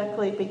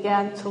energetically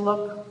began to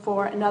look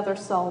for another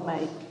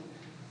soulmate.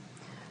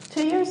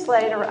 2 years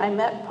later, I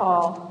met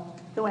Paul,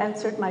 who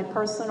answered my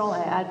personal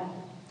ad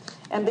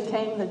and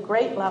became the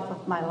great love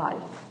of my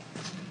life.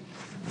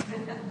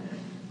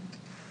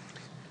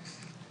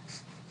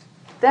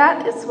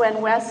 That is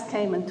when Wes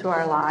came into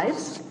our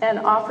lives and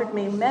offered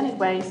me many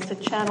ways to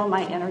channel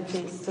my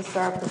energies to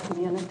serve the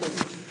community.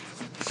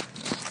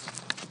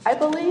 I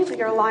believe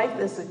your life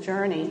is a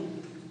journey,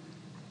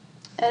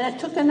 and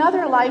it took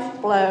another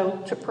life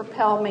blow to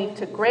propel me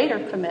to greater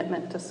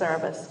commitment to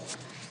service.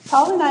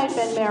 Paul and I had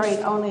been married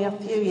only a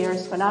few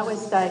years when I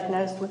was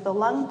diagnosed with a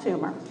lung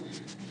tumor.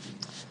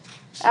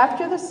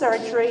 After the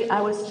surgery,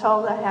 I was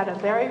told I had a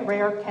very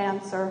rare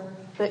cancer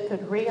that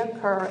could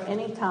reoccur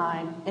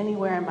anytime,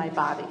 anywhere in my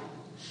body.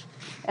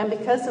 And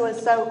because it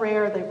was so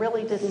rare, they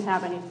really didn't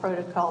have any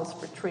protocols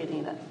for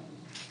treating it.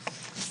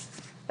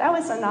 That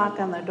was a knock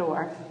on the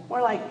door,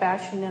 more like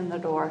bashing in the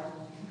door.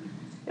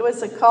 It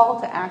was a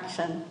call to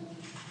action.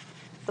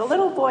 The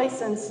little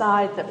voice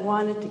inside that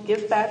wanted to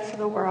give back to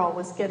the world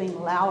was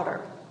getting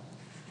louder.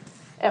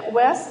 At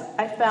Wes,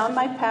 I found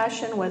my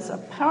passion was a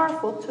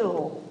powerful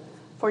tool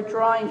for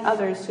drawing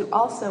others who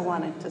also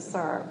wanted to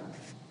serve.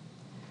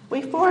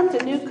 We formed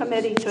a new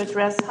committee to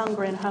address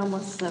hunger and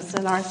homelessness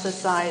in our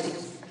society.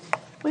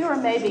 We were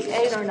maybe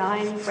 8 or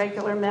 9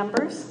 regular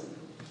members.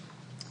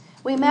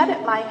 We met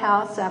at my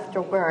house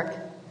after work.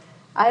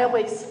 I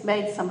always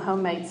made some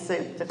homemade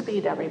soup to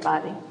feed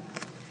everybody.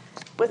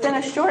 Within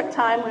a short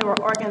time, we were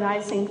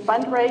organizing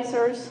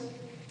fundraisers,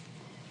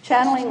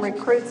 channeling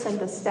recruits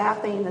into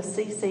staffing the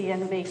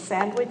CCNV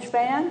sandwich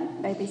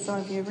van. Maybe some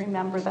of you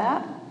remember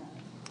that.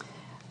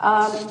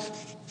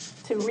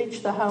 To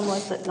reach the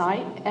homeless at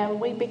night,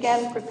 and we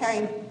began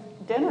preparing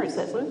dinners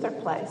at Luther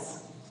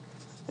Place.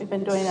 We've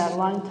been doing that a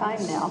long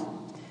time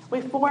now.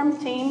 We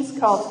formed teams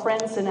called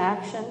Friends in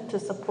Action to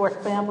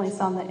support families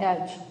on the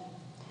edge.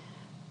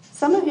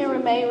 Some of you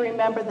may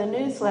remember the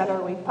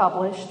newsletter we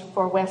published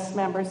for Wes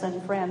members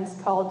and friends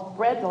called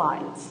Bread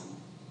Lines.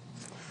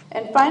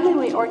 And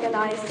finally, we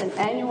organized an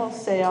annual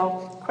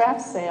sale,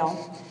 craft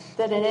sale,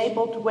 that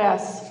enabled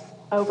Wes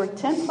over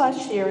 10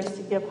 plus years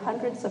to give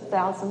hundreds of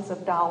thousands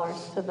of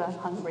dollars to the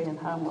hungry and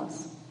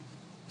homeless.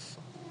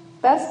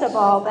 Best of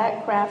all,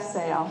 that craft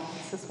sale,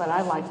 this is what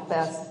I liked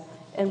best,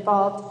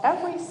 involved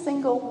every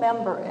single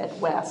member at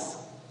Wes,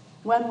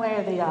 one way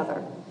or the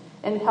other,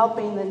 in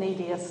helping the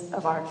neediest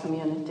of our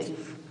community.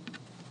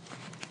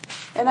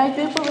 And I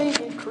do believe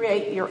you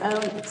create your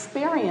own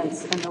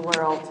experience in the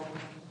world.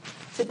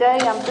 Today,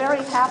 I'm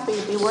very happy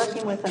to be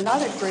working with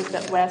another group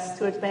at Wes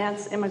to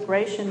advance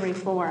immigration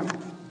reform.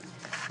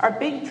 Our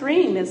big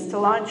dream is to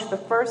launch the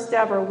first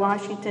ever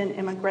Washington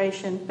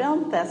Immigration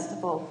Film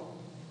Festival.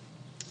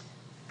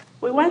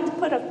 We want to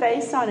put a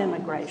face on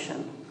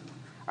immigration.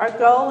 Our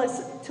goal is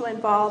to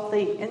involve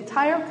the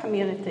entire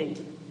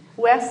community,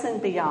 Wes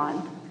and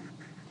beyond,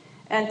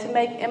 and to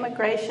make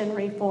immigration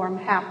reform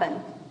happen.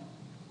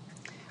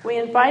 We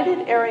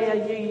invited area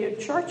UU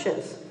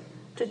churches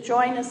to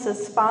join us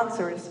as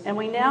sponsors, and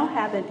we now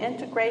have an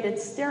integrated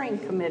steering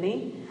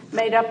committee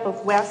made up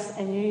of Wes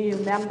and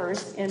UU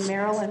members in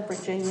Maryland,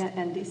 Virginia,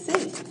 and D.C.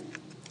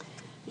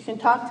 You can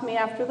talk to me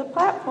after the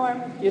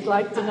platform if you'd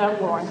like to know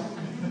more.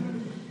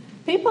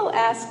 People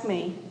ask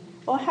me,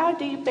 well, how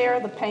do you bear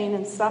the pain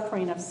and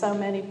suffering of so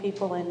many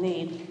people in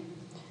need?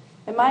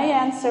 And my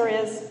answer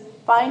is,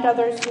 find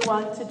others who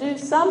want to do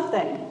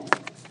something.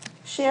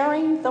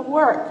 Sharing the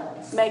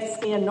work makes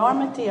the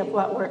enormity of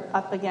what we're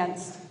up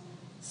against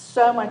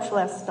so much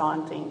less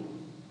daunting.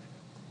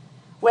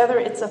 Whether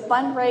it's a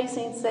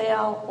fundraising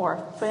sale or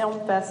a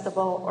film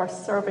festival or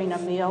serving a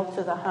meal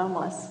to the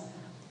homeless,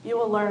 you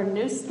will learn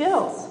new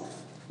skills,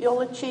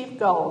 you'll achieve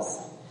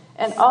goals,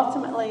 and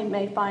ultimately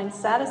may find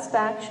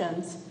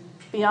satisfactions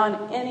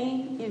beyond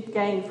any you've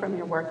gained from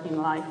your working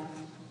life.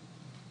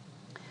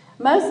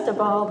 Most of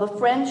all, the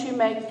friends you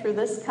make through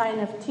this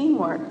kind of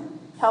teamwork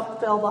help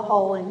fill the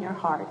hole in your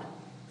heart.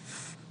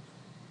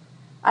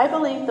 I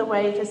believe the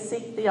way to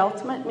seek the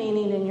ultimate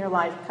meaning in your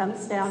life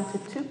comes down to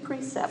 2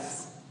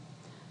 precepts.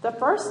 The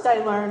first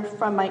I learned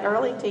from my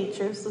early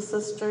teachers, the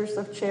Sisters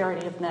of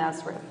Charity of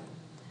Nazareth.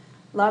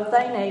 Love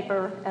thy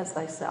neighbor as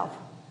thyself.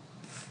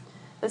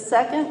 The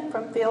second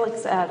from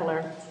Felix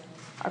Adler,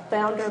 our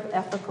founder of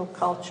Ethical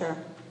Culture.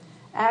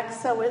 Act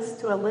so as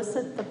to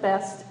elicit the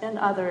best in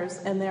others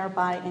and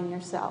thereby in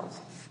yourselves.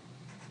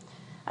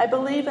 I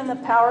believe in the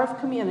power of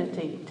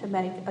community to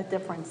make a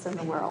difference in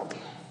the world.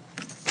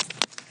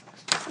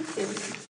 Thank you.